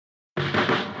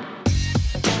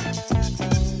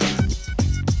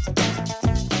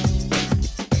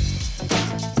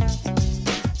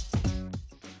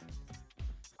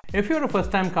If you're a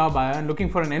first-time car buyer and looking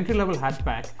for an entry-level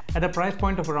hatchback at a price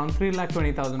point of around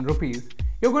 3,20,000 rupees,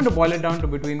 you're going to boil it down to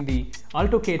between the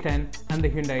Alto K10 and the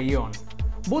Hyundai EON.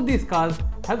 Both these cars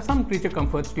have some creature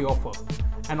comforts to offer,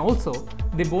 and also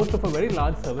they boast of a very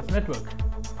large service network.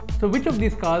 So which of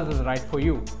these cars is right for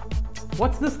you?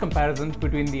 Watch this comparison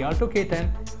between the Alto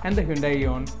K10 and the Hyundai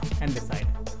EON and decide.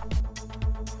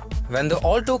 When the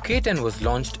Alto K10 was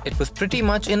launched, it was pretty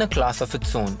much in a class of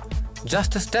its own,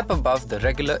 just a step above the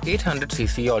regular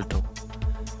 800cc Alto.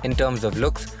 In terms of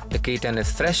looks, the K10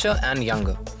 is fresher and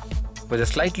younger, with a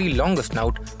slightly longer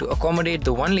snout to accommodate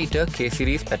the 1-litre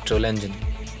K-series petrol engine.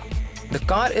 The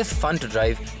car is fun to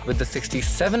drive with the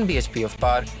 67 bhp of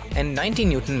power and 90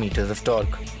 Nm of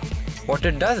torque. What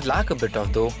it does lack a bit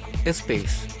of though is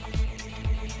space.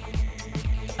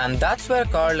 And that's where a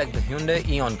car like the Hyundai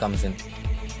EON comes in.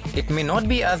 It may not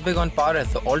be as big on power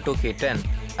as the Alto K10,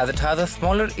 as it has a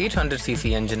smaller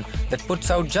 800cc engine that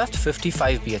puts out just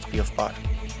 55 bhp of power.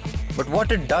 But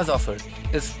what it does offer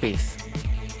is space.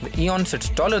 The EON sits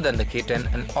taller than the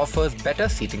K10 and offers better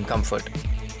seating comfort.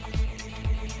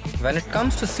 When it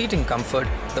comes to seating comfort,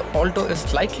 the Alto is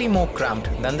slightly more cramped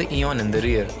than the EON in the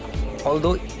rear,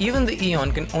 although even the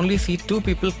EON can only seat 2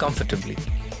 people comfortably,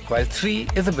 while 3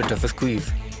 is a bit of a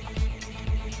squeeze.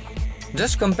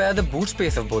 Just compare the boot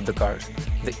space of both the cars.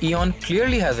 The EON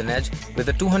clearly has an edge with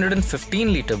a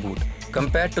 215-litre boot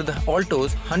compared to the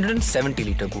Alto's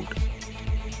 170-litre boot.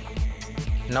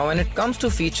 Now when it comes to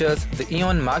features, the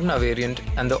EON Magna variant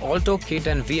and the Alto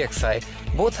K10 VXI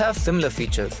both have similar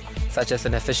features, such as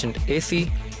an efficient AC,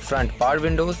 front power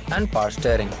windows and power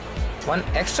steering. One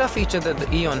extra feature that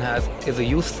the EON has is a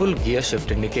useful gear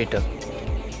shift indicator.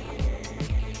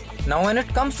 Now when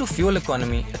it comes to fuel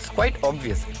economy, it's quite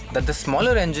obvious that the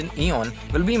smaller engine EON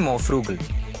will be more frugal,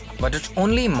 but it's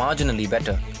only marginally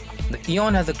better. The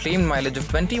EON has a claimed mileage of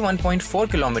 21.4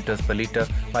 km per litre,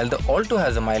 while the Alto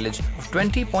has a mileage of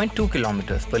 20.2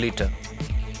 km per litre.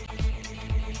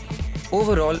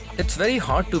 Overall, it's very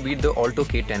hard to beat the Alto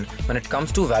K10 when it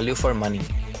comes to value for money.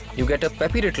 You get a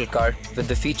peppy little car with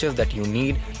the features that you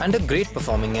need and a great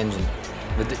performing engine.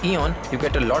 With the EON, you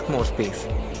get a lot more space.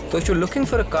 So if you're looking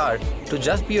for a car to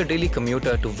just be a daily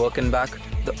commuter to work and back,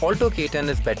 the Alto K10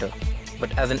 is better.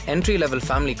 But as an entry-level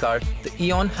family car, the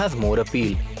EON has more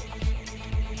appeal.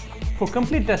 For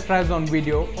complete test drives on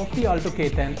video of the Alto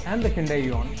K10 and the Hyundai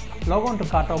EON, log on to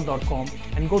cartalk.com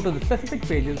and go to the specific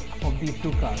pages of these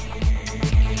two cars.